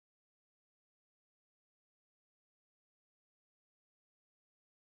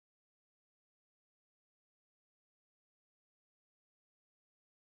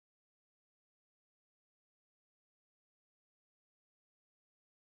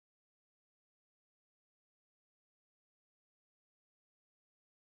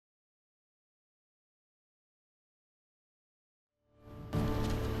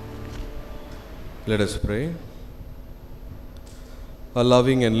Let us pray. Our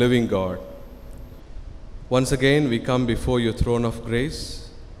loving and living God, once again we come before your throne of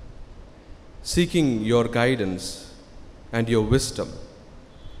grace, seeking your guidance and your wisdom.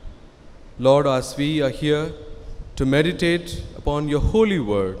 Lord, as we are here to meditate upon your holy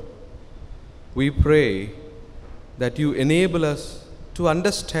word, we pray that you enable us to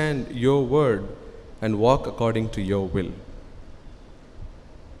understand your word and walk according to your will.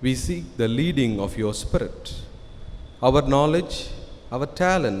 We seek the leading of your Spirit. Our knowledge, our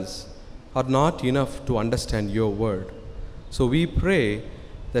talents are not enough to understand your word. So we pray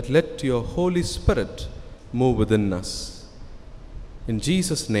that let your Holy Spirit move within us. In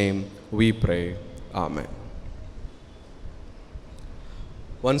Jesus' name we pray. Amen.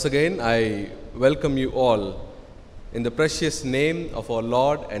 Once again, I welcome you all in the precious name of our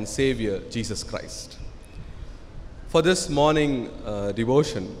Lord and Savior, Jesus Christ. For this morning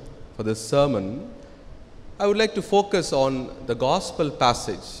devotion, for this sermon, I would like to focus on the gospel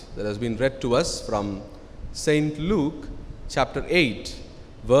passage that has been read to us from St. Luke chapter 8,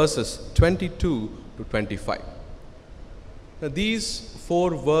 verses 22 to 25. Now, these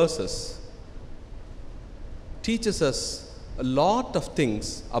 4 verses teaches us a lot of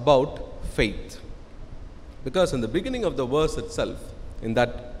things about faith. Because in the beginning of the verse itself, in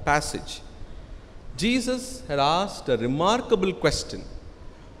that passage, Jesus had asked a remarkable question: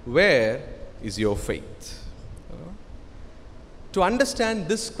 where is your faith? To understand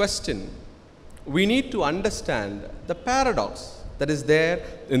this question, we need to understand the paradox that is there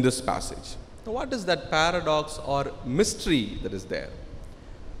in this passage. Now, what is that paradox or mystery that is there?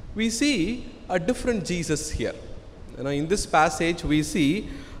 We see a different Jesus here. In this passage, we see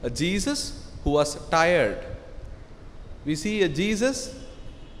a Jesus who was tired. We see a Jesus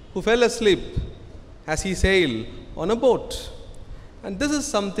who fell asleep as he sailed on a boat. And this is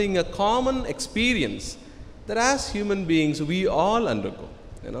something, a common experience that as human beings we all undergo.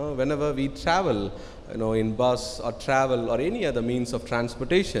 Whenever we travel, in bus or travel or any other means of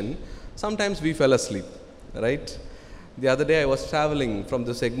transportation, sometimes we fell asleep, right? The other day I was traveling from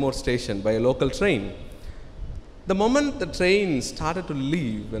this Egmore station by a local train. The moment the train started to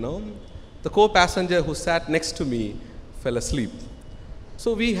leave, the co-passenger who sat next to me fell asleep.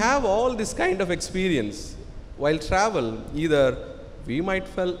 So we have all this kind of experience while travel. Either we might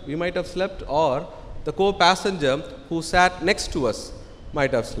have slept, or the co-passenger who sat next to us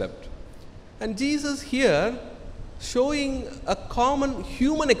might have slept. And Jesus here showing a common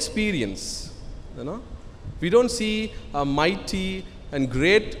human experience. We don't see a mighty and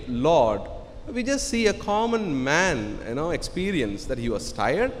great Lord. We just see a common man, experience that he was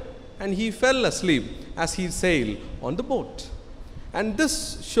tired and he fell asleep as he sailed on the boat. And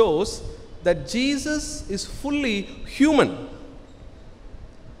this shows that Jesus is fully human.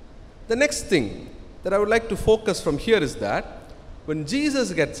 The next thing that I would like to focus from here is that when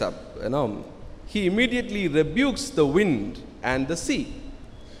Jesus gets up, he immediately rebukes the wind and the sea.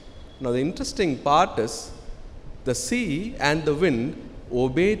 Now, the interesting part is the sea and the wind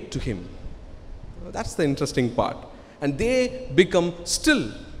obeyed to him. That's the interesting part. And they become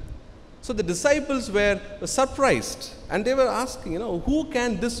still. So the disciples were surprised and they were asking, who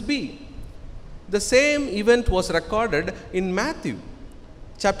can this be? The same event was recorded in Matthew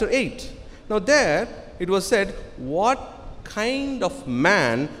chapter 8. Now there it was said, what kind of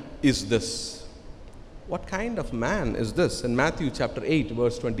man is this? What kind of man is this? In Matthew chapter 8,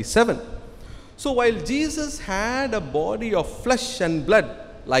 verse 27. So while Jesus had a body of flesh and blood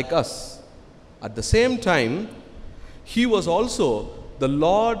like us, at the same time, he was also the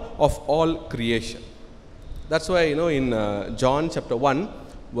Lord of all creation. That's why, in John chapter 1,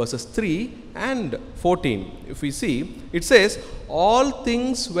 verses 3 and 14, if we see, it says, all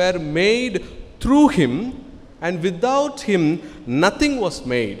things were made through him, and without him nothing was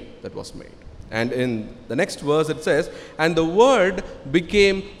made that was made. And in the next verse it says, and the word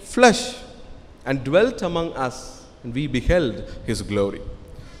became flesh and dwelt among us, and we beheld his glory.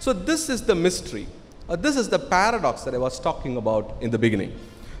 So this is the mystery. This is the paradox that I was talking about in the beginning.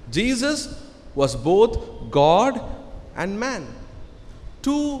 Jesus was both God and man.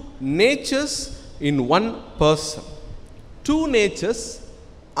 2 natures in one person. 2 natures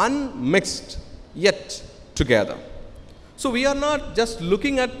unmixed yet together. So we are not just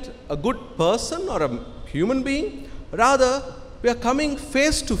looking at a good person or a human being. Rather, we are coming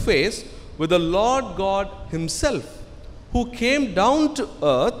face to face with the Lord God himself, who came down to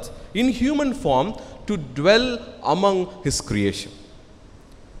earth in human form to dwell among his creation.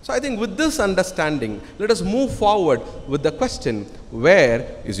 So I think with this understanding, let us move forward with the question,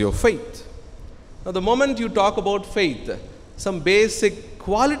 where is your faith? Now, the moment you talk about faith, some basic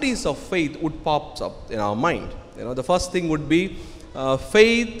qualities of faith would pop up in our mind. The first thing would be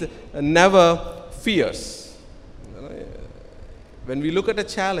faith never fears. When we look at a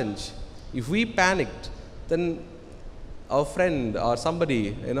challenge, if we panicked, then our friend or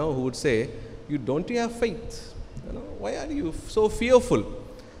somebody, who would say, don't you have faith? Why are you so fearful?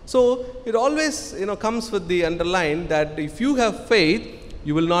 So it always, comes with the underline that if you have faith,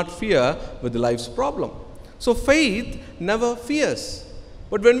 you will not fear with life's problem. So faith never fears.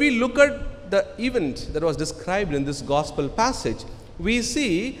 But when we look at the event that was described in this gospel passage, we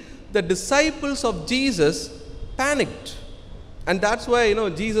see the disciples of Jesus panicked. And that's why,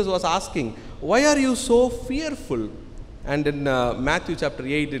 Jesus was asking, why are you so fearful? And in Matthew chapter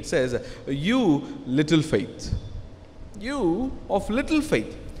 8, it says, you little faith. You of little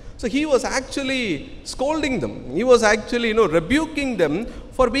faith. So he was actually scolding them. He was actually, rebuking them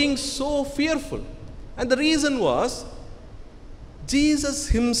for being so fearful. And the reason was, Jesus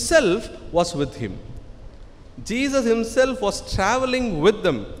himself was with him. Jesus himself was traveling with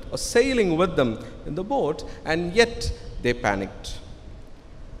them, or sailing with them in the boat, and yet they panicked.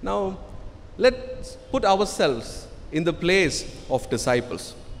 Now, let's put ourselves in the place of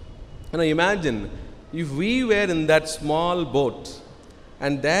disciples. Imagine if we were in that small boat,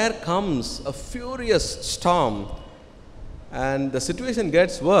 and there comes a furious storm, and the situation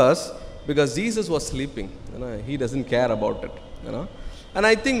gets worse because Jesus was sleeping. He doesn't care about it. And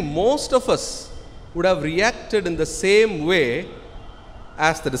I think most of us would have reacted in the same way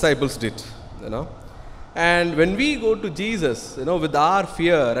as the disciples did. And when we go to Jesus, with our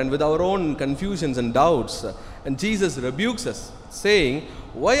fear and with our own confusions and doubts, and Jesus rebukes us, saying,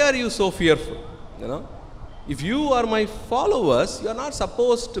 why are you so fearful? If you are my followers, you are not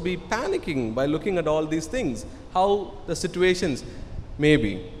supposed to be panicking by looking at all these things, how the situations may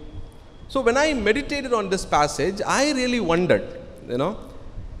be. So when I meditated on this passage, I really wondered,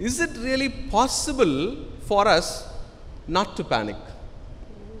 is it really possible for us not to panic?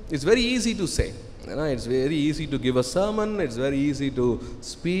 It's very easy to say. It's very easy to give a sermon, it's very easy to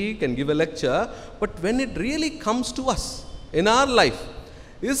speak and give a lecture, but when it really comes to us in our life,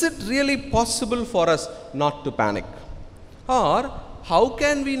 is it really possible for us not to panic? Or how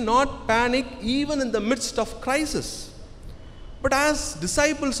can we not panic even in the midst of crisis? But as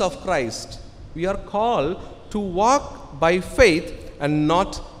disciples of Christ, we are called to walk by faith and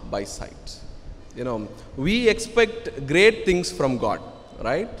not by sight. We expect great things from God,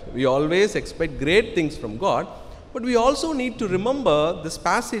 right? We always expect great things from God, but we also need to remember, this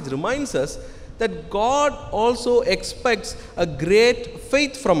passage reminds us that God also expects a great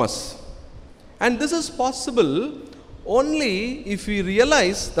faith from us. And this is possible only if we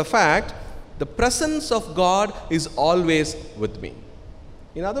realize the fact the presence of God is always with me.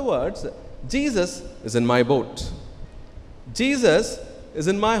 In other words, Jesus is in my boat. Jesus is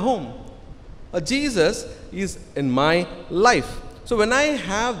in my home. Jesus is in my life. So when I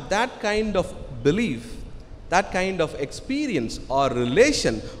have that kind of belief, that kind of experience or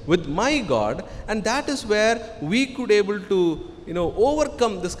relation with my God, and that is where we could able to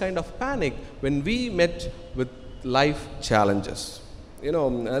overcome this kind of panic when we met with life challenges.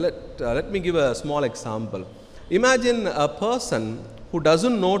 Let me give a small example. Imagine a person who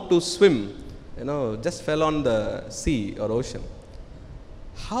doesn't know to swim, just fell on the sea or ocean.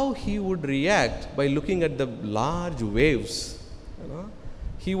 How he would react by looking at the large waves?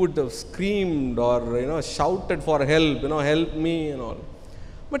 He would have screamed or shouted for help, help me and all.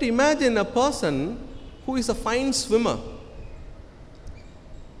 But imagine a person who is a fine swimmer.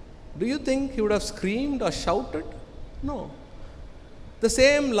 Do you think he would have screamed or shouted? No. The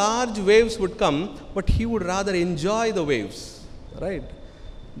same large waves would come, but he would rather enjoy the waves, right?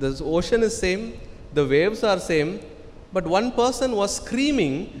 The ocean is same, the waves are same, but one person was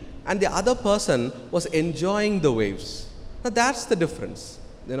screaming and the other person was enjoying the waves. Now that's the difference,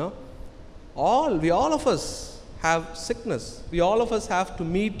 all of us have sickness. We all of us have to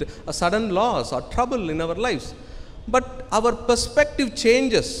meet a sudden loss or trouble in our lives. But our perspective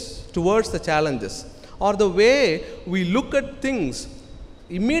changes towards the challenges, or the way we look at things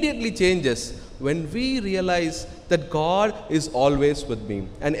immediately changes when we realize that God is always with me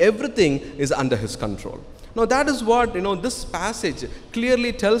and everything is under His control. Now that is what this passage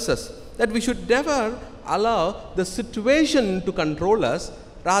clearly tells us, that we should never allow the situation to control us.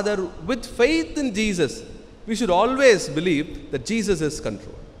 Rather, with faith in Jesus, we should always believe that Jesus is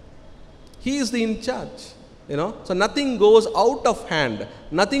control. He is the in charge. So nothing goes out of hand.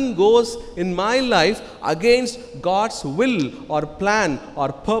 Nothing goes in my life against God's will or plan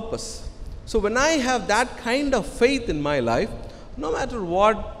or purpose. So when I have that kind of faith in my life, no matter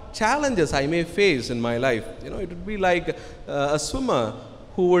what challenges I may face in my life, it would be like a swimmer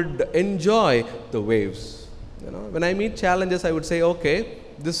who would enjoy the waves. When I meet challenges, I would say, okay,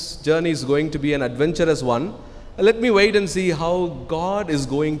 this journey is going to be an adventurous one. Let me wait and see how God is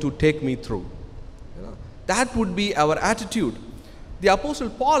going to take me through. That would be our attitude. The Apostle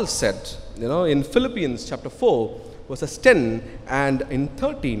Paul said, in Philippians chapter 4, verses 10 and in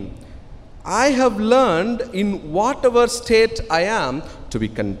 13, I have learned in whatever state I am to be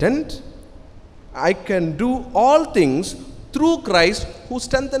content. I can do all things through Christ who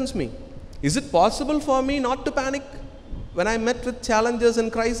strengthens me. Is it possible for me not to panic when I met with challenges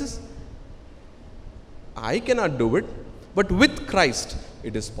and crises? I cannot do it, but with Christ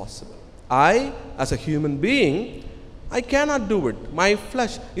it is possible. I, as a human being, I cannot do it. My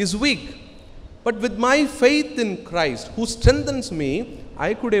flesh is weak. But with my faith in Christ, who strengthens me,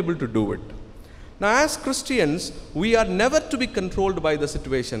 I could able to do it. Now, as Christians, we are never to be controlled by the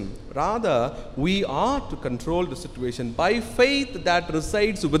situation. Rather, we are to control the situation by faith that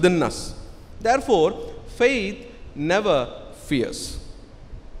resides within us. Therefore, faith never fears.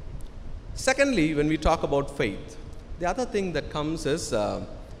 Secondly, when we talk about faith, the other thing that comes is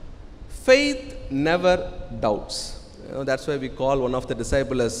faith never doubts. That's why we call one of the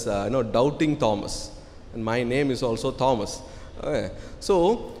disciples as doubting Thomas, and my name is also Thomas.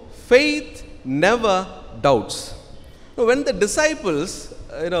 So faith never doubts. When the disciples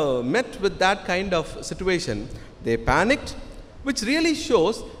met with that kind of situation, they panicked, which really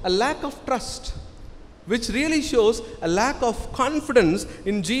shows a lack of trust, which really shows a lack of confidence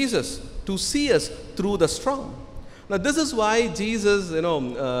in Jesus to see us through the storm. Now this is why Jesus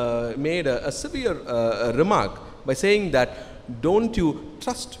made a severe remark by saying that, don't you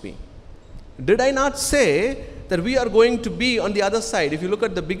trust me? Did I not say that we are going to be on the other side? If you look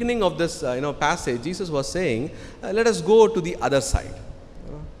at the beginning of this passage, Jesus was saying, let us go to the other side.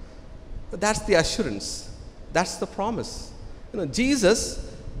 That's the assurance. That's the promise.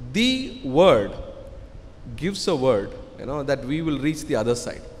 Jesus, the Word, gives a word, that we will reach the other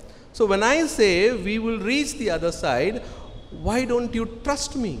side. So when I say we will reach the other side, why don't you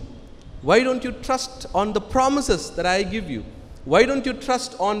trust me? Why don't you trust on the promises that I give you? Why don't you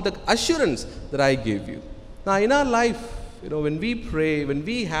trust on the assurance that I give you? Now, in our life, when we pray, when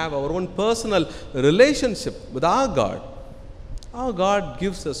we have our own personal relationship with our God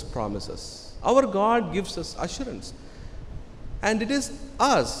gives us promises. Our God gives us assurance. And it is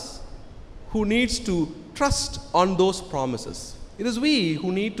us who needs to trust on those promises. It is we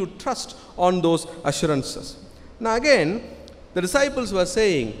who need to trust on those assurances. Now again, the disciples were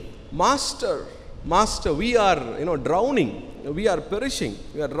saying, Master, we are drowning, we are perishing,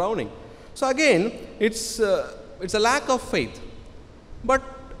 we are drowning. So again, it's a lack of faith. But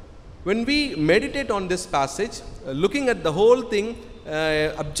when we meditate on this passage, looking at the whole thing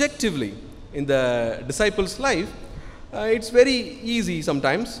objectively in the disciples' life, it's very easy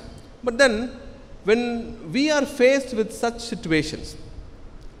sometimes. But then, when we are faced with such situations,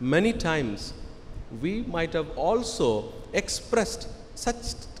 many times we might have also expressed such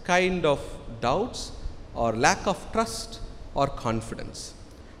kind of doubts or lack of trust or confidence.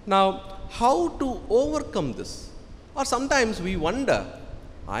 Now, how to overcome this? Or sometimes we wonder,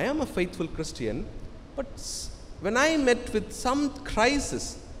 I am a faithful Christian, but when I met with some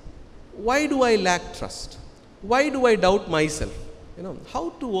crisis, why do I lack trust? Why do I doubt myself? How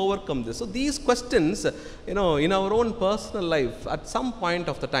to overcome this? So these questions, in our own personal life, at some point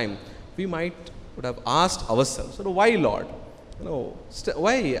of the time, we would have asked ourselves, why, Lord?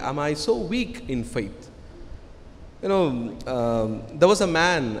 Why am I so weak in faith? There was a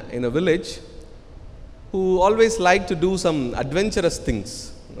man in a village who always liked to do some adventurous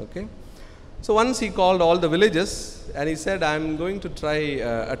things. Okay, so once he called all the villagers and he said, "I'm going to try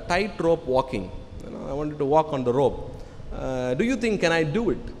a tightrope walking. I wanted to walk on the rope. Do you think can I do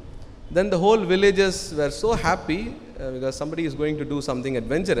it?" Then the whole villagers were so happy because somebody is going to do something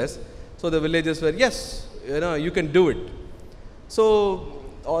adventurous. So the villagers were, yes, you can do it. So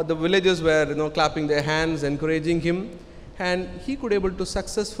the villagers were clapping their hands, encouraging him, and he could able to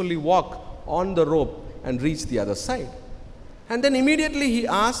successfully walk on the rope and reach the other side. And then immediately he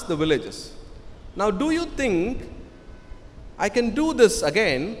asked the villagers, "Now do you think I can do this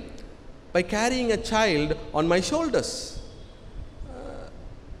again by carrying a child on my shoulders?"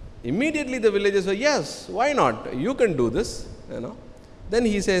 Immediately the villagers were, "Yes, why not? You can do this." Then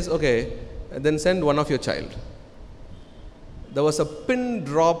he says, "Okay, then send one of your child." There was a pin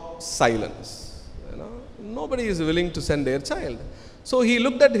drop silence. Nobody is willing to send their child. So he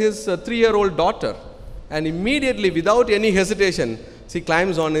looked at his 3-year-old daughter, and immediately, without any hesitation, she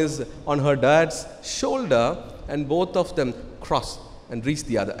climbs on her dad's shoulder, and both of them cross and reach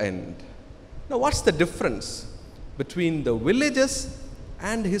the other end. Now, what's the difference between the villagers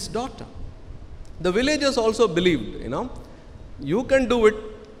and his daughter. The villagers also believed, you can do it,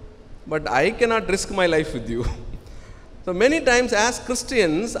 but I cannot risk my life with you. So many times as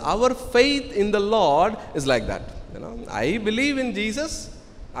Christians, our faith in the Lord is like that. I believe in Jesus.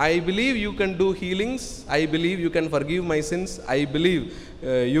 I believe you can do healings. I believe you can forgive my sins. I believe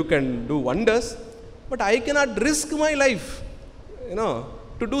you can do wonders. But I cannot risk my life,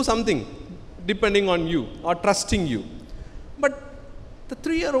 to do something depending on you or trusting you. But the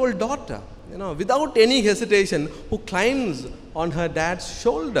 3-year-old daughter, without any hesitation, who climbs on her dad's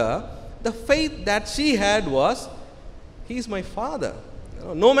shoulder, the faith that she had was, he is my father.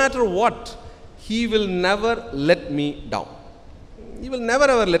 No matter what, he will never let me down. He will never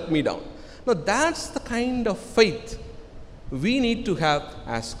ever let me down. Now that's the kind of faith we need to have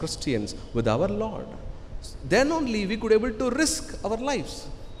as Christians with our Lord. Then only we could able to risk our lives.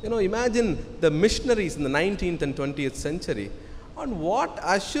 Imagine the missionaries in the 19th and 20th century. On what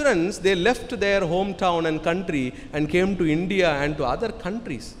assurance they left their hometown and country and came to India and to other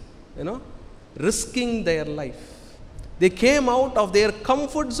countries, risking their life. They came out of their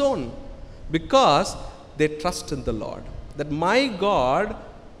comfort zone because they trust in the Lord, that my God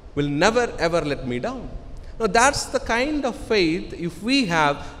will never ever let me down. Now that's the kind of faith, if we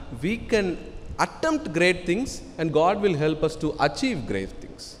have, we can attempt great things and God will help us to achieve great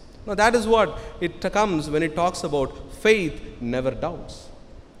things. Now that is what it comes when it talks about faith never doubts.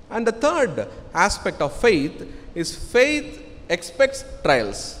 And the third aspect of faith is faith expects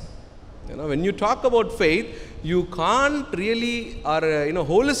trials. When you talk about faith, you can't really, or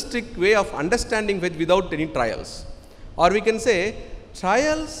holistic way of understanding faith without any trials. Or we can say,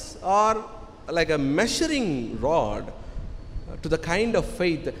 trials are like a measuring rod to the kind of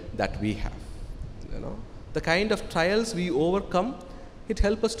faith that we have. The kind of trials we overcome, it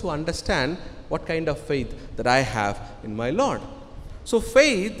helps us to understand what kind of faith that I have in my Lord. So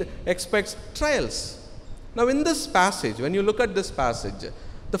faith expects trials. Now in this passage, when you look at this passage,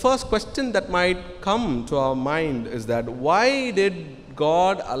 the first question that might come to our mind is that why did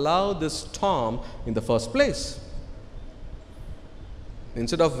God allow this storm in the first place?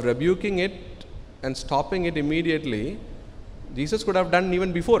 Instead of rebuking it and stopping it immediately, Jesus could have done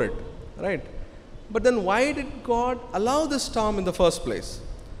even before it, right? But then why did God allow this storm in the first place?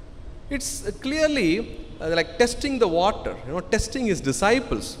 It's clearly like testing the water, testing his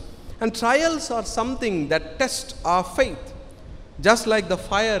disciples. And trials are something that test our faith. Just like the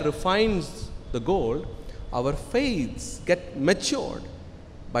fire refines the gold, our faiths get matured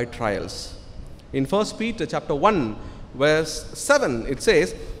by trials. In 1 Peter chapter 1, verse 7, it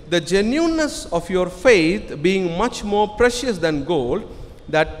says, "The genuineness of your faith being much more precious than gold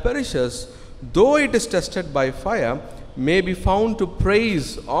that perishes, though it is tested by fire, may be found to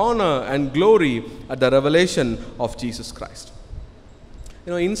praise, honor, and glory at the revelation of Jesus Christ."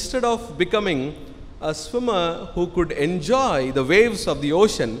 Instead of becoming a swimmer who could enjoy the waves of the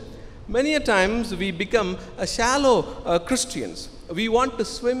ocean, many a times we become a shallow Christians. We want to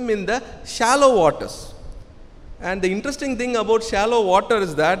swim in the shallow waters. And the interesting thing about shallow water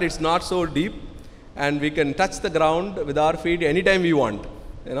is that it's not so deep and we can touch the ground with our feet anytime we want.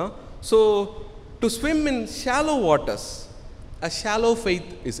 So to swim in shallow waters, a shallow faith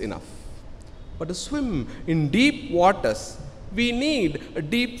is enough. But to swim in deep waters, we need a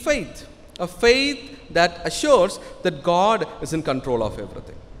deep faith. A faith that assures that God is in control of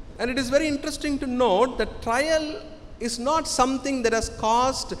everything. And it is very interesting to note that trial is not something that has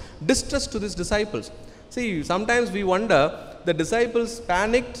caused distress to these disciples. See, sometimes we wonder, the disciples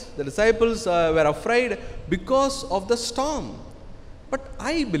panicked, the disciples were afraid because of the storm. But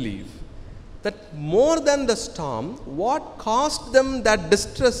I believe that more than the storm, what caused them that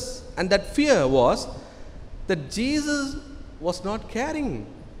distress and that fear was that Jesus was not caring.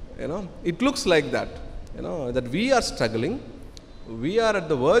 It looks like that, that we are struggling, we are at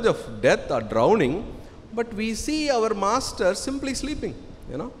the verge of death or drowning, but we see our master simply sleeping,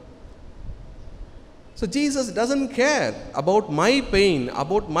 So Jesus doesn't care about my pain,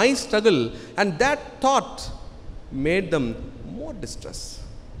 about my struggle, and that thought made them more distressed.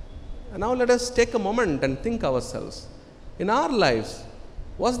 And now let us take a moment and think ourselves. In our lives,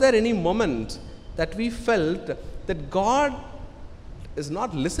 was there any moment that we felt that God is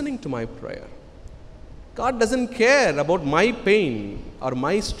not listening to my prayer? God doesn't care about my pain or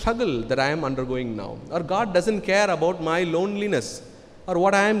my struggle that I am undergoing now. Or God doesn't care about my loneliness or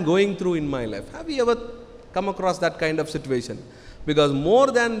what I am going through in my life. Have you ever come across that kind of situation? Because more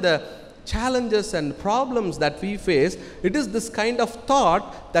than the challenges and problems that we face, it is this kind of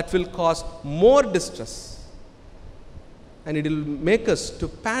thought that will cause more distress. And it will make us to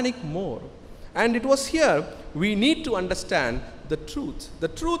panic more. And it was here we need to understand the truth. The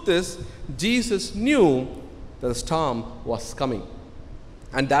truth is, Jesus knew that the storm was coming.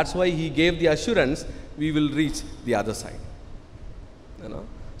 And that's why he gave the assurance, we will reach the other side. You know?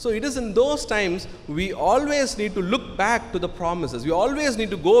 So it is in those times we always need to look back to the promises. We always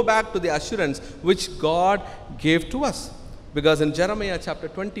need to go back to the assurance which God gave to us. Because in Jeremiah chapter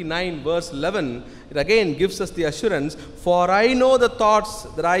 29 verse 11, it again gives us the assurance, for I know the thoughts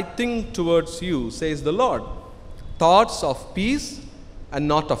that I think towards you, says the Lord, thoughts of peace and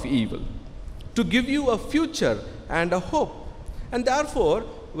not of evil, to give you a future and a hope. And therefore,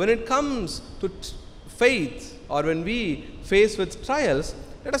 when it comes to faith, or when we face with trials,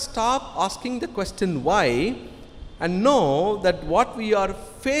 let us stop asking the question why, and know that what we are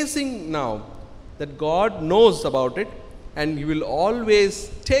facing now, that God knows about it, and He will always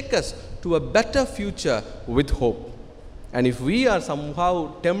take us to a better future with hope. And if we are somehow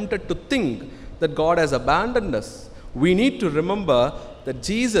tempted to think that God has abandoned us, we need to remember that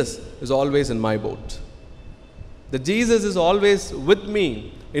Jesus is always in my boat. That Jesus is always with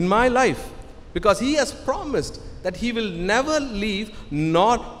me in my life, because He has promised that He will never leave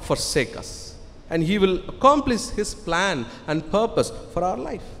nor forsake us. And He will accomplish His plan and purpose for our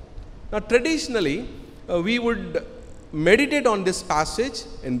life. Now, traditionally, we would meditate on this passage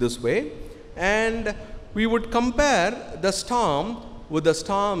in this way, and we would compare the storm with the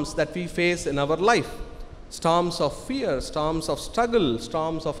storms that we face in our life. Storms of fear, storms of struggle,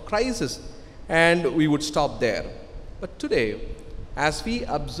 storms of crisis, and we would stop there. But today, as we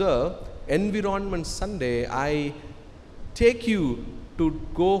observe Environment Sunday, I take you to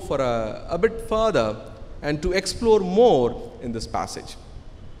go for a bit further and to explore more in this passage.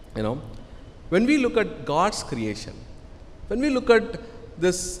 You know, when we look at God's creation, when we look at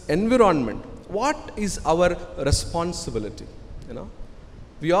this environment, what is our responsibility? You know,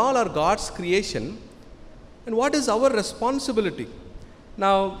 we all are God's creation, and what is our responsibility?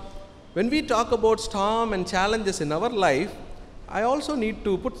 Now, when we talk about storm and challenges in our life, I also need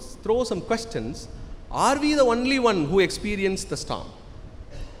to throw some questions. Are we the only one who experienced the storm?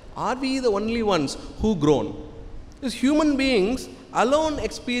 Are we the only ones who groan? As human beings alone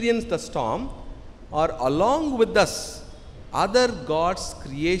experience the storm, or along with us, other God's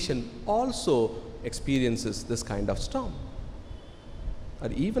creation also experiences this kind of storm? Or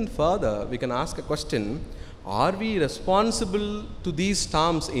even further, we can ask a question, are we responsible to these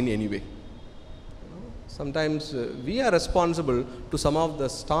storms in any way? Sometimes we are responsible to some of the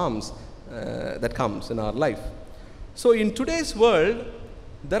storms that comes in our life. So in today's world,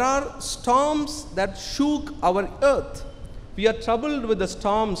 there are storms that shook our earth. We are troubled with the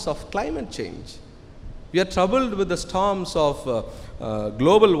storms of climate change. We are troubled with the storms of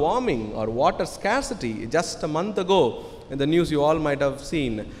global warming or water scarcity. Just a month ago, in the news you all might have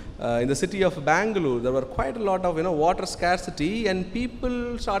seen, in the city of Bangalore, there were quite a lot of water scarcity, and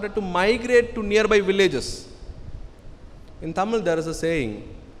people started to migrate to nearby villages. In Tamil, there is a saying,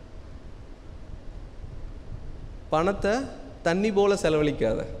 "Panatha thanni pola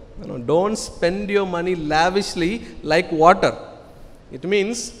selavalikaada." Don't spend your money lavishly like water. It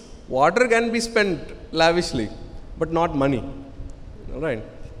means water can be spent lavishly, but not money. All right.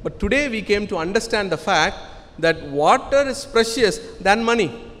 But today we came to understand the fact that water is precious than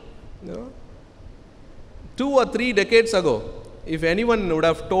money. 2 or 3 decades ago, if anyone would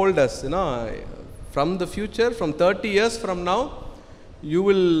have told us, from the future, from 30 years from now, you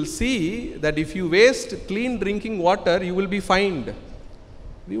will see that if you waste clean drinking water, you will be fined.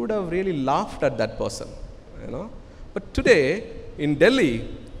 We would have really laughed at that person, But today, in Delhi,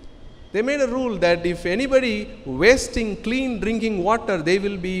 they made a rule that if anybody wasting clean drinking water, they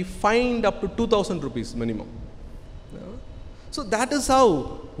will be fined up to 2,000 rupees minimum. So that is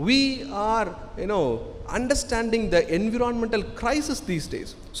how we are, understanding the environmental crisis these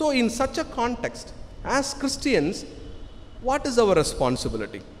days. So in such a context, as Christians, what is our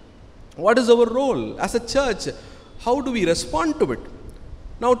responsibility? What is our role as a church? How do we respond to it?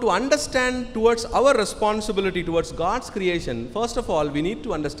 Now, to understand towards our responsibility towards God's creation, first of all, we need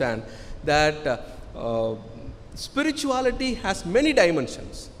to understand that spirituality has many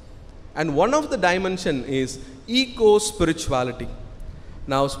dimensions. And one of the dimension is eco-spirituality.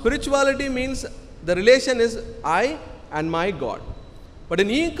 Now, spirituality means the relation is I and my God. But in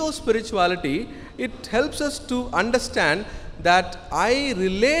eco-spirituality, it helps us to understand that I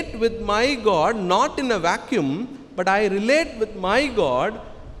relate with my God not in a vacuum, but I relate with my God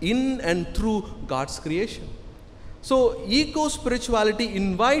in and through God's creation. So, eco-spirituality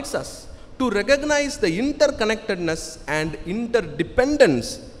invites us to recognize the interconnectedness and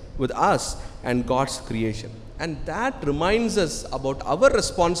interdependence with us and God's creation. And that reminds us about our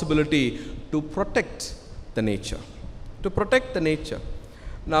responsibility to protect the nature. to protect the nature.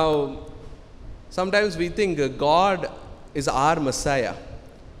 Now, sometimes we think God is our Messiah,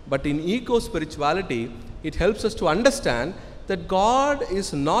 but in eco-spirituality, it helps us to understand that God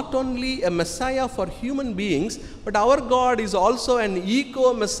is not only a Messiah for human beings, but our God is also an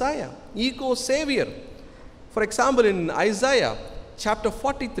eco-Messiah, eco-Savior. For example, in Isaiah chapter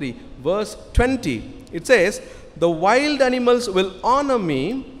 43, verse 20, it says, "The wild animals will honor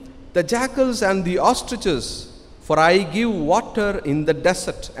me, the jackals and the ostriches, for I give water in the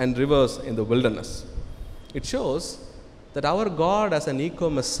desert and rivers in the wilderness." It shows that our God as an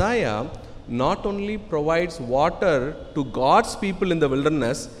eco-Messiah not only provides water to God's people in the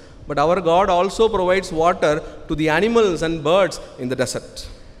wilderness, but our God also provides water to the animals and birds in the desert.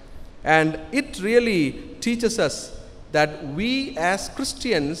 And it really teaches us that we as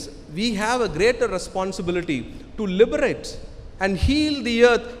Christians, we have a greater responsibility to liberate and heal the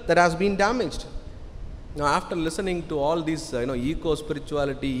earth that has been damaged. Now, after listening to all these,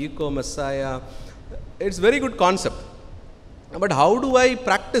 eco-spirituality, eco-Messiah, it's a very good concept. But how do I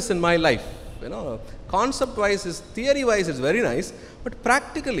practice in my life? Concept-wise, theory-wise, it's very nice. But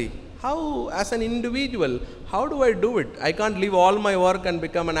practically, how, as an individual, how do I do it? I can't leave all my work and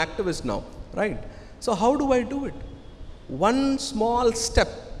become an activist now, right? So how do I do it? One small step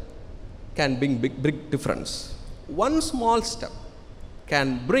can bring big difference. One small step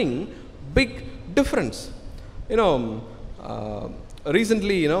can bring big difference.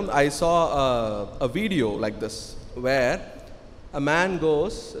 Recently, I saw a video like this where a man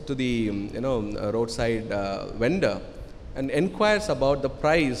goes to the roadside vendor and inquires about the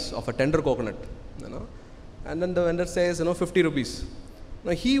price of a tender coconut, and then the vendor says 50 rupees.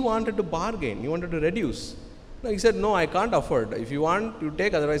 Now he wanted to bargain, he wanted to reduce. Now he said, "No, I can't afford. If you want, you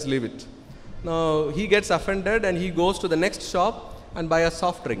take, otherwise leave it." Now he gets offended and he goes to the next shop and buy a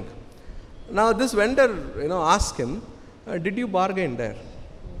soft drink. Now this vendor asks him, "Did you bargain there?"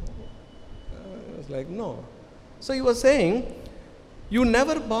 He was like, "No." So he was saying, you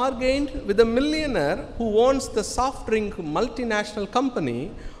never bargained with a millionaire who owns the soft drink multinational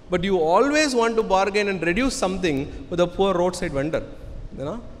company, but you always want to bargain and reduce something with a poor roadside vendor.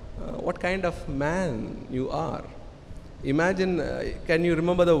 What kind of man you are. Imagine, can you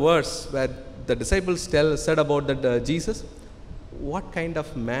remember the verse where the disciples said about that Jesus? What kind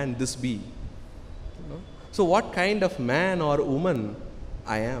of man this be? So what kind of man or woman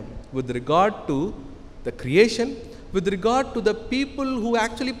I am with regard to the creation, with regard to the people who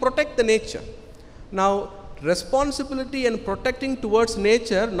actually protect the nature. Now, responsibility and protecting towards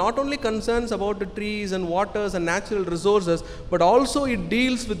nature not only concerns about the trees and waters and natural resources, but also it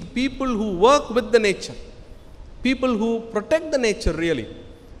deals with people who work with the nature, people who protect the nature really.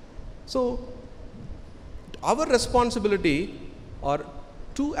 So, our responsibility are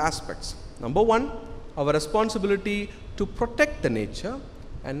two aspects. Number one, our responsibility to protect the nature,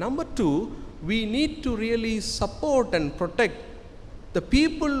 and number two, we need to really support and protect the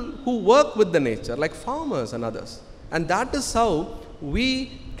people who work with the nature, like farmers and others. And that is how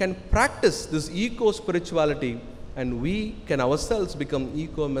we can practice this eco-spirituality, and we can ourselves become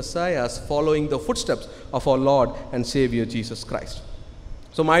eco-messiahs following the footsteps of our Lord and Savior Jesus Christ.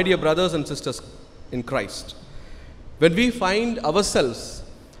 So my dear brothers and sisters in Christ, when we find ourselves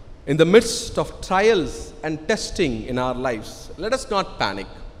in the midst of trials and testing in our lives, let us not panic.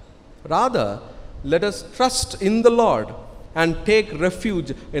 Rather, let us trust in the Lord and take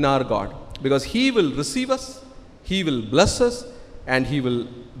refuge in our God, because He will receive us, He will bless us, and He will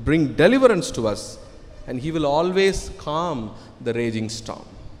bring deliverance to us, and He will always calm the raging storm.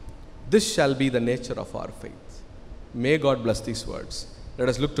 This shall be the nature of our faith. May God bless these words. Let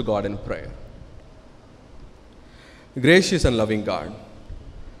us look to God in prayer. Gracious and loving God,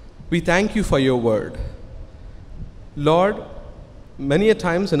 we thank You for Your word. Lord, many a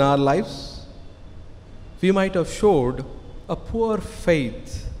times in our lives, we might have showed a poor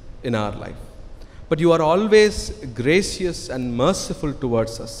faith in our life. But You are always gracious and merciful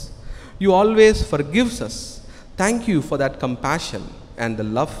towards us. You always forgives us. Thank You for that compassion and the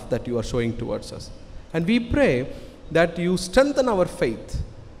love that You are showing towards us. And we pray that You strengthen our faith,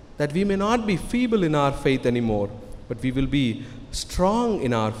 that we may not be feeble in our faith anymore, but we will be strong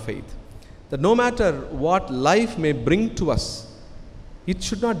in our faith. That no matter what life may bring to us, it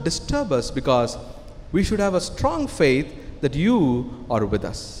should not disturb us, because we should have a strong faith that You are with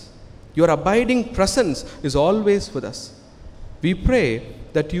us. Your abiding presence is always with us. We pray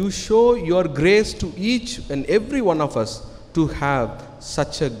that You show Your grace to each and every one of us to have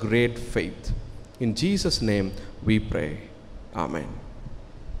such a great faith. In Jesus' name we pray. Amen.